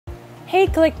Hey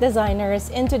Click Designers!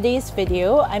 In today's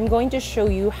video, I'm going to show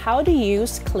you how to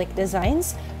use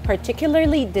ClickDesigns,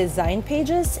 particularly design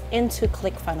pages, into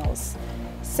ClickFunnels.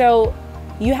 So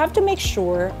you have to make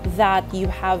sure that you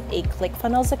have a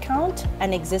ClickFunnels account,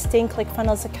 an existing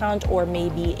ClickFunnels account, or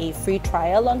maybe a free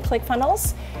trial on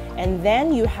ClickFunnels, and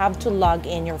then you have to log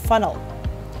in your funnel.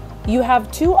 You have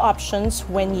two options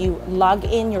when you log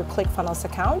in your ClickFunnels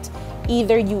account.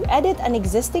 Either you edit an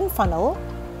existing funnel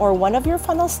or one of your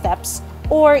funnel steps,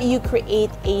 or you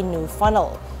create a new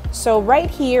funnel. So right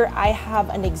here, I have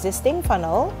an existing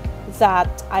funnel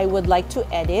that I would like to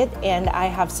edit, and I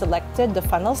have selected the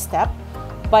funnel step.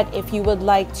 But if you would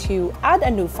like to add a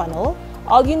new funnel,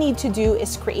 all you need to do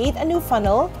is create a new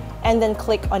funnel and then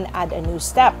click on add a new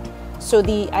step. So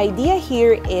the idea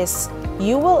here is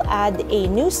you will add a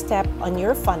new step on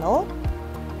your funnel.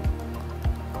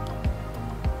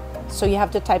 So you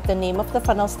have to type the name of the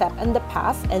funnel step and the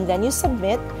path, and then you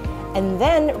submit. And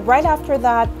then right after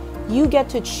that, you get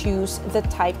to choose the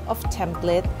type of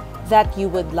template that you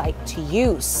would like to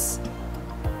use.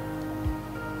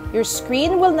 Your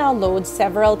screen will now load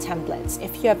several templates.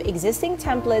 If you have existing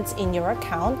templates in your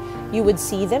account, you would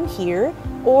see them here,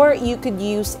 or you could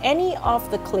use any of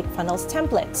the ClickFunnels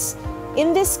templates.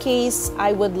 In this case,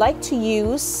 I would like to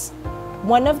use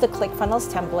one of the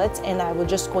ClickFunnels templates, and I will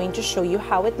just going to show you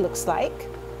how it looks like.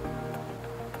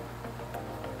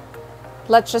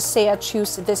 Let's just say I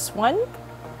choose this one.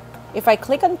 If I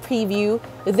click on preview,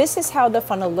 this is how the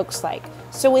funnel looks like.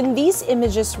 So in these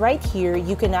images right here,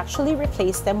 you can actually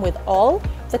replace them with all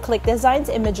the ClickDesigns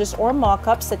images or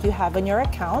mockups that you have in your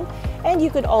account, and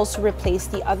you could also replace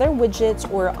the other widgets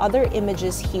or other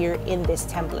images here in this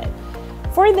template.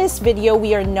 For this video,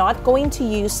 we are not going to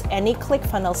use any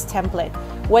ClickFunnels template.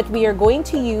 What we are going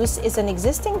to use is an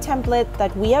existing template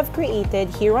that we have created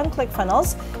here on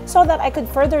ClickFunnels so that I could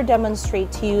further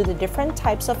demonstrate to you the different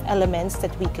types of elements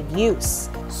that we could use.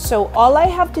 So all I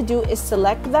have to do is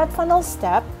select that funnel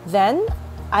step, then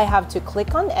I have to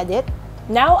click on edit.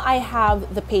 Now I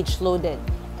have the page loaded,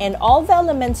 and all the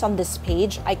elements on this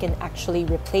page I can actually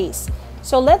replace.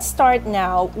 So let's start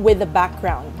now with the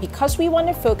background. Because we want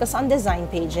to focus on design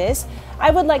pages,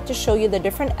 I would like to show you the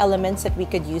different elements that we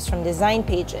could use from design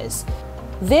pages.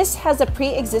 This has a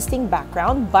pre-existing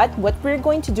background, but what we're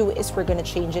going to do is we're going to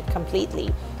change it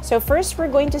completely. So first we're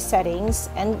going to settings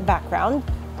and background,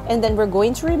 and then we're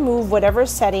going to remove whatever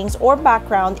settings or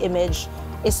background image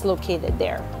is located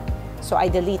there. So I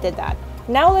deleted that.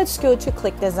 Now let's go to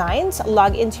ClickDesigns,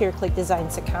 log into your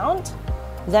ClickDesigns account,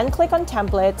 then click on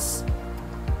templates,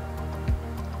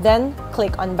 then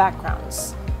click on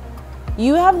backgrounds.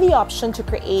 You have the option to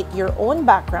create your own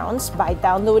backgrounds by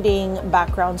downloading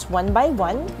backgrounds one by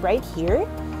one right here.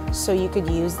 So you could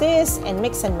use this and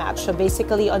mix and match. So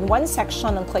basically on one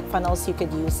section on ClickFunnels, you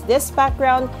could use this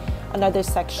background. Another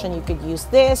section, you could use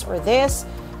this or this.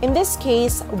 In this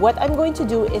case, what I'm going to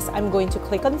do is I'm going to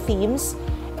click on themes,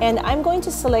 and I'm going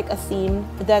to select a theme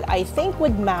that I think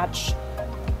would match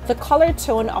the color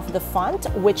tone of the font,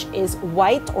 which is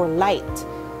white or light.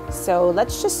 So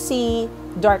let's just see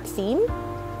dark theme,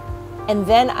 and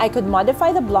then I could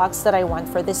modify the blocks that I want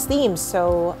for this theme.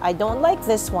 So I don't like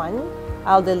this one,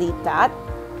 I'll delete that.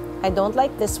 I don't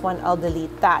like this one, I'll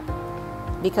delete that.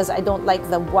 Because I don't like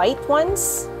the white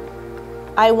ones,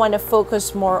 I want to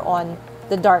focus more on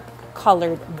the dark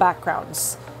colored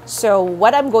backgrounds. So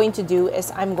what I'm going to do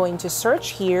is I'm going to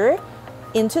search here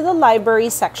into the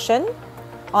library section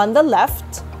on the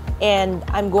left, and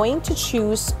I'm going to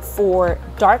choose for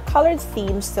dark colored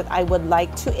themes that I would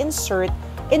like to insert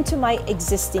into my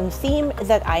existing theme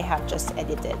that I have just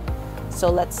edited.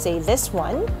 So let's say this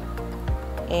one,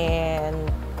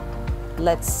 and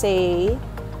let's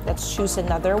choose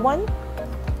another one.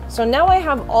 So now I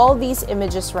have all these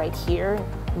images right here.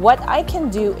 What I can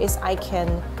do is I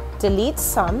can delete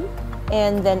some,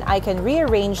 and then I can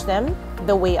rearrange them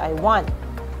the way I want.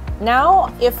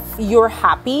 Now, if you're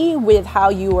happy with how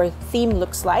your theme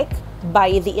looks like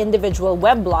by the individual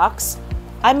web blocks,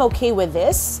 I'm okay with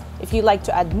this. If you like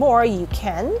to add more, you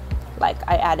can. Like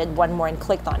I added one more and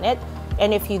clicked on it.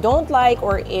 And if you don't like,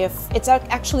 or if it's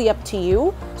actually up to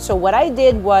you. So what I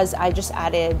did was I just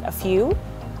added a few,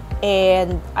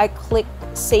 and I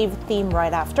clicked save theme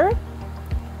right after.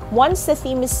 Once the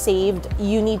theme is saved,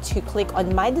 you need to click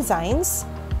on My Designs,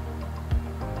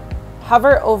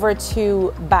 hover over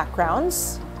to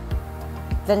Backgrounds,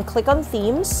 then click on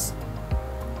Themes,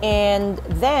 and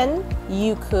then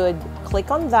you could click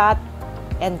on that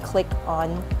and click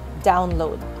on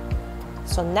Download.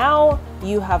 So now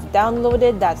you have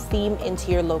downloaded that theme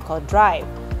into your local drive.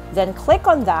 Then click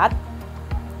on that,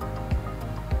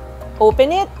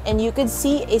 Open it and you could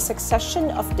see a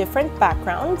succession of different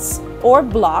backgrounds or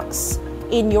blocks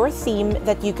in your theme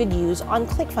that you could use on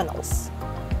ClickFunnels.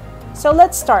 So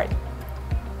let's start.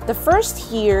 The first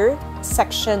here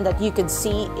section that you could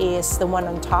see is the one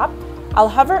on top. I'll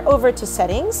hover over to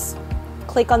settings,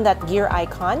 click on that gear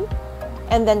icon,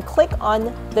 and then click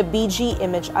on the BG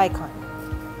image icon.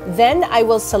 Then I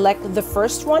will select the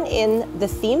first one in the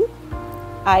theme.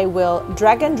 I will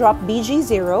drag and drop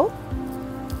BG0.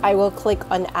 I will click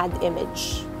on Add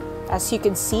Image. As you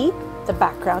can see, the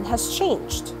background has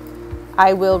changed.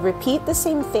 I will repeat the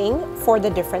same thing for the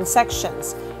different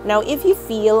sections. Now, if you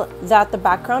feel that the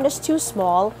background is too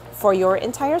small for your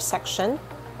entire section,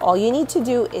 all you need to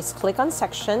do is click on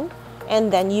Section,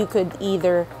 and then you could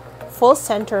either full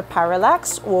center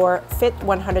parallax or fit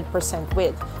 100%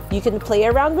 width. You can play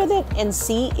around with it and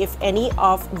see if any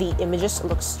of the images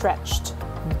look stretched.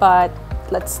 But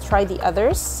let's try the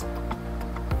others.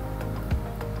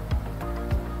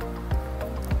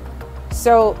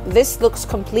 So this looks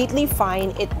completely fine.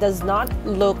 It does not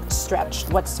look stretched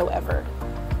whatsoever.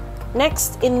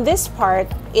 Next, in this part,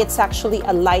 it's actually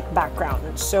a light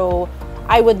background. So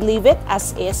I would leave it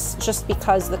as is just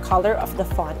because the color of the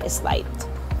font is light.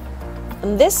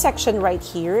 In this section right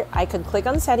here, I could click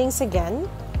on settings again,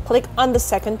 click on the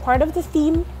second part of the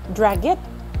theme, drag it,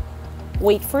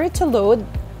 wait for it to load,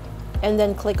 and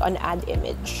then click on Add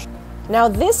Image. Now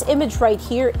this image right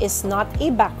here is not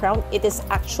a background, it is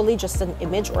actually just an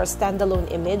image or a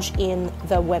standalone image in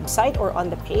the website or on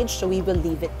the page, so we will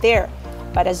leave it there.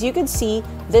 But as you can see,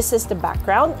 this is the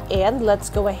background, and let's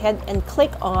go ahead and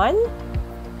click on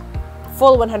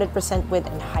full 100% width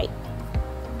and height.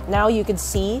 Now you can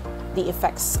see the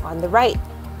effects on the right.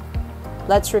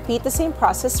 Let's repeat the same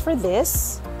process for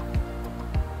this,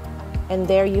 and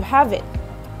there you have it.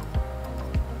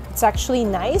 It's actually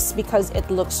nice because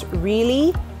it looks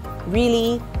really,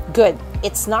 really good.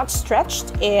 It's not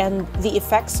stretched and the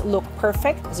effects look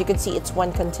perfect. As you can see, it's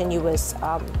one continuous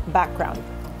background.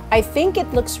 I think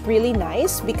it looks really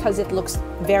nice because it looks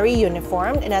very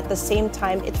uniform and at the same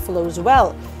time it flows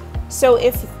well. So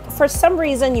if for some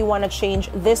reason you want to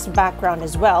change this background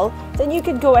as well, then you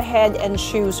could go ahead and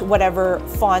choose whatever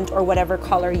font or whatever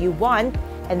color you want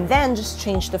and then just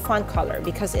change the font color,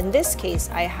 because in this case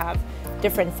I have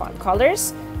different font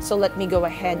colors. So let me go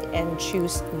ahead and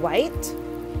choose white.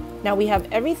 Now we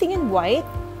have everything in white,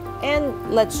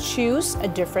 and let's choose a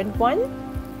different one.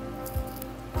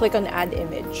 Click on Add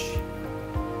Image.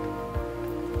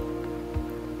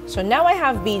 So now I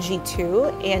have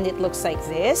BG2 and it looks like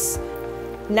this.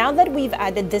 Now that we've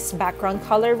added this background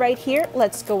color right here,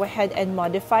 let's go ahead and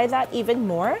modify that even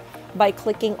more by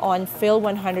clicking on Fill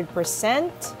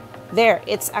 100%. There,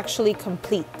 it's actually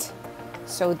complete.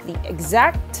 So the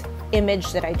exact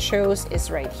image that I chose is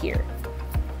right here.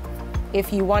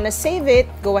 If you want to save it,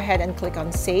 go ahead and click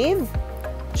on Save,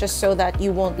 just so that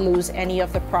you won't lose any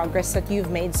of the progress that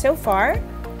you've made so far.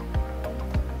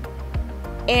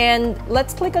 And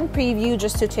let's click on Preview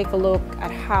just to take a look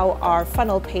at how our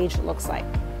funnel page looks like.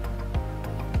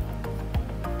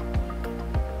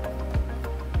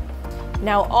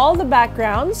 Now all the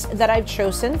backgrounds that I've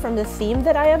chosen from the theme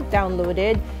that I have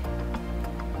downloaded,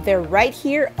 they're right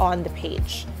here on the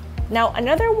page. Now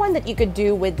another one that you could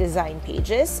do with design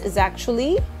pages is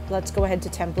actually, let's go ahead to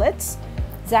templates,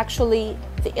 is actually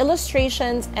the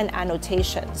illustrations and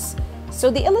annotations.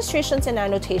 So the illustrations and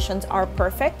annotations are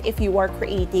perfect if you are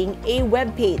creating a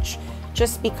web page,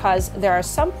 just because there are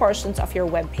some portions of your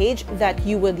web page that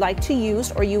you would like to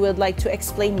use or you would like to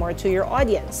explain more to your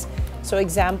audience. So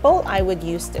example, I would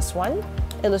use this one,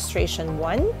 illustration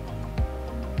 1,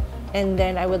 and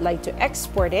then I would like to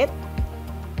export it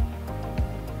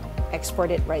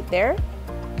right there.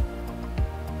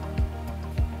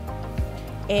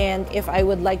 And if I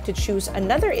would like to choose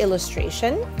another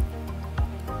illustration,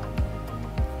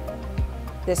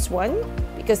 this one,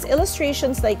 because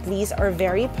illustrations like these are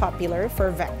very popular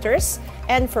for vectors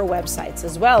and for websites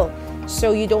as well.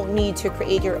 So you don't need to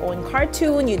create your own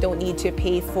cartoon, you don't need to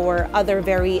pay for other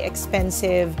very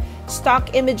expensive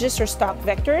stock images or stock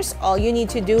vectors. All you need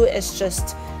to do is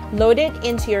just load it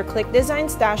into your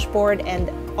ClickDesigns dashboard and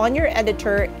on your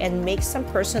editor and make some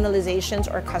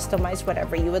personalizations or customize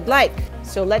whatever you would like.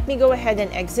 So let me go ahead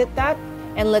and exit that,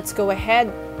 and let's go ahead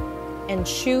and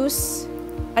choose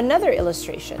another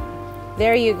illustration.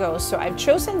 There you go. So I've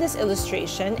chosen this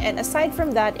illustration, and aside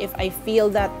from that, if I feel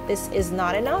that this is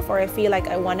not enough or I feel like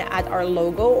I want to add our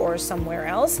logo or somewhere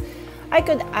else, I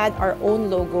could add our own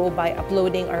logo by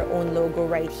uploading our own logo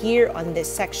right here on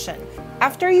this section.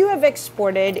 After you have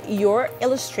exported your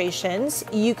illustrations,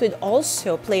 you could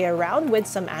also play around with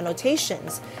some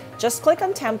annotations. Just click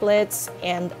on templates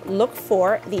and look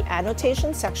for the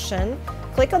annotation section.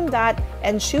 Click on that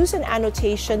and choose an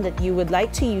annotation that you would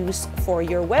like to use for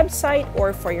your website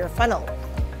or for your funnel.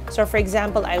 So for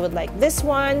example, I would like this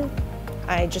one.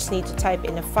 I just need to type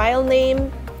in a file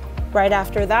name. Right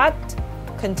after that,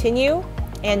 continue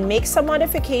and make some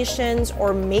modifications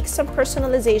or make some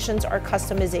personalizations or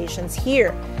customizations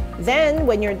here. Then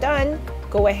when you're done,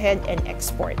 go ahead and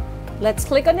export. Let's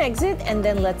click on exit and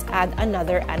then let's add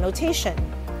another annotation.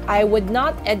 I would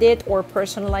not edit or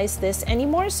personalize this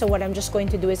anymore. So what I'm just going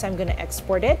to do is I'm going to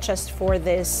export it just for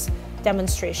this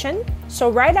demonstration. So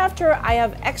right after I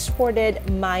have exported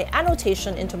my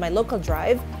annotation into my local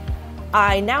drive,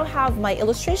 I now have my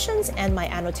illustrations and my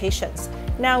annotations.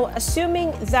 Now,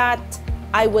 assuming that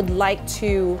I would like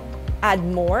to add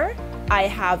more, I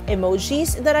have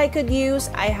emojis that I could use.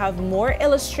 I have more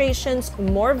illustrations,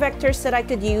 more vectors that I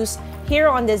could use here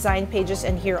on design pages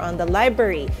and here on the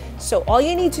library. So all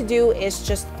you need to do is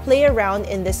just play around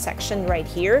in this section right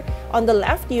here. On the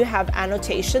left, you have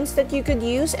annotations that you could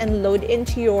use and load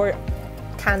into your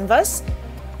canvas.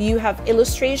 You have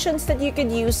illustrations that you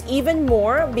could use even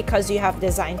more because you have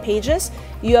design pages.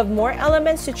 You have more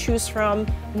elements to choose from,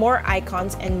 more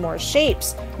icons, and more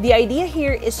shapes. The idea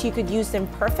here is you could use them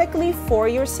perfectly for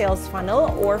your sales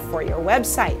funnel or for your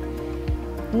website.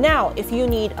 Now, if you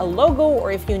need a logo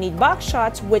or if you need box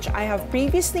shots, which I have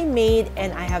previously made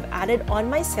and I have added on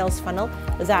my sales funnel,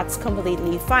 that's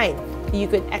completely fine. You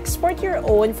could export your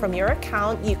own from your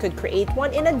account, you could create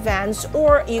one in advance,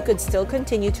 or you could still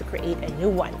continue to create a new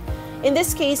one. In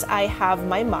this case, I have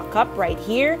my mockup right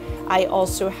here. I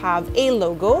also have a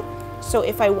logo. So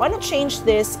if I want to change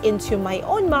this into my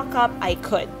own mockup, I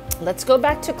could. Let's go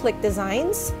back to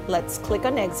ClickDesigns. Let's click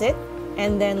on exit,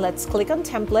 and then let's click on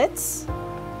templates.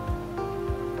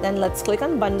 Then let's click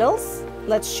on bundles.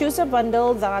 Let's choose a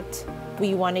bundle that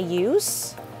we want to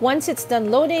use. Once it's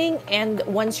done loading and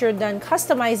once you're done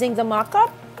customizing the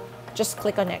mockup, just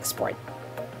click on export.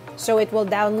 So it will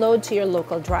download to your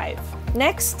local drive.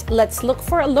 Next, let's look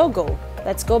for a logo.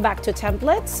 Let's go back to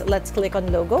templates. Let's click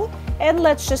on logo and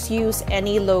let's just use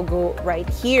any logo right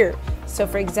here. So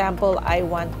for example, I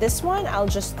want this one. I'll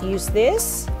just use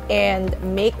this and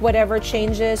make whatever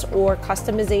changes or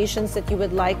customizations that you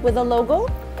would like with the logo.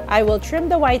 I will trim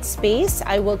the white space.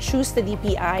 I will choose the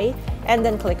DPI and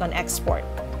then click on export.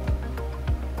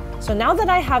 So now that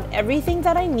I have everything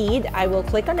that I need, I will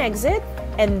click on exit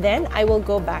and then I will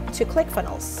go back to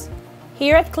ClickFunnels.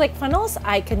 Here at ClickFunnels,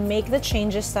 I can make the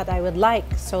changes that I would like.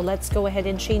 So let's go ahead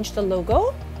and change the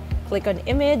logo. Click on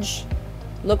image,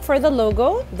 look for the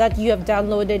logo that you have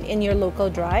downloaded in your local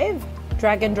drive,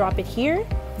 drag and drop it here,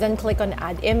 then click on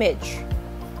add image.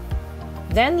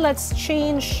 Then let's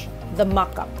change the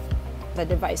mockup, the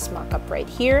device mockup right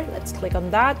here. Let's click on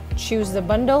that, choose the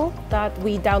bundle that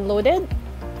we downloaded,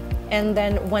 and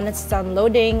then when it's done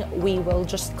loading, we will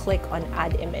just click on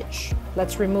add image.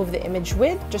 Let's remove the image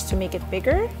width just to make it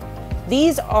bigger.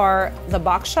 These are the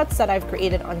box shots that I've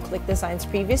created on ClickDesigns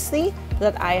previously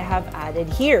that I have added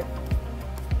here.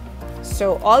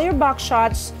 So all your box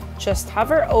shots, just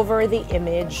hover over the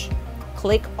image,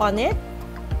 click on it,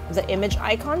 the image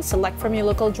icon, select from your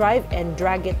local drive and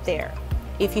drag it there.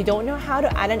 If you don't know how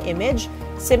to add an image,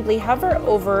 simply hover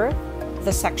over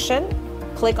the section,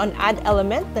 click on add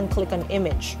element, then click on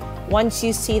image. Once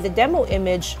you see the demo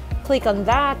image, click on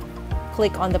that,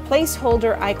 click on the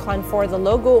placeholder icon for the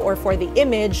logo or for the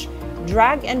image,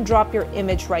 drag and drop your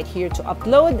image right here to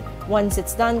upload. Once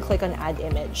it's done, click on add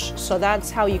image. So that's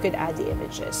how you could add the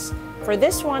images. For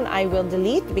this one, I will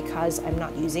delete because I'm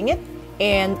not using it.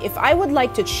 And if I would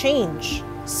like to change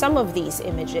some of these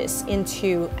images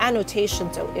into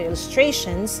annotations or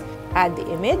illustrations, add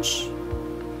the image.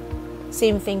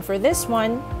 Same thing for this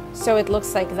one. So it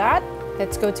looks like that.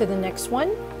 Let's go to the next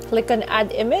one. Click on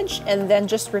add image and then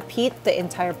just repeat the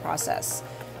entire process.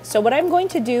 So what I'm going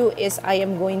to do is I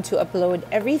am going to upload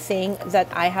everything that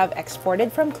I have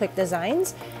exported from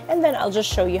ClickDesigns, and then I'll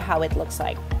just show you how it looks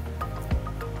like.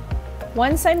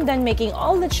 Once I'm done making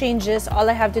all the changes, all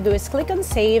I have to do is click on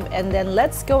save, and then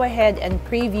let's go ahead and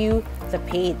preview the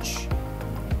page.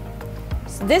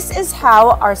 So this is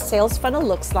how our sales funnel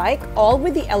looks like, all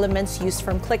with the elements used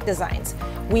from ClickDesigns.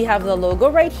 We have the logo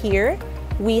right here.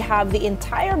 We have the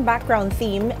entire background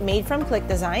theme made from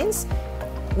ClickDesigns.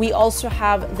 We also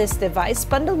have this device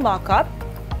bundle mockup.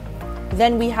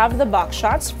 Then we have the box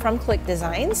shots from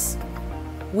ClickDesigns.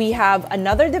 We have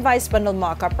another device bundle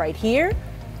mockup right here.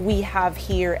 we have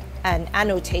here an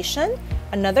annotation,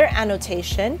 another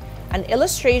annotation, an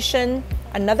illustration,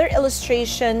 another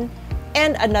illustration,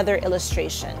 and another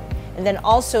illustration. And then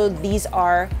also these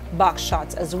are box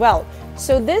shots as well.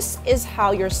 So this is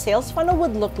how your sales funnel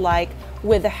would look like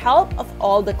with the help of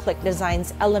all the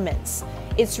ClickDesigns elements.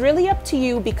 It's really up to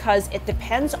you because it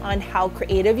depends on how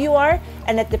creative you are,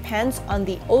 and it depends on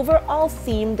the overall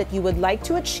theme that you would like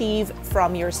to achieve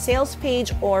from your sales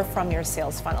page or from your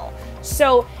sales funnel.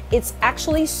 So it's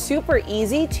actually super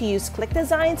easy to use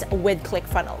ClickDesigns with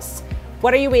ClickFunnels.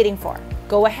 What are you waiting for?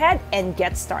 Go ahead and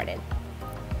get started.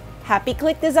 Happy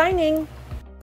click designing!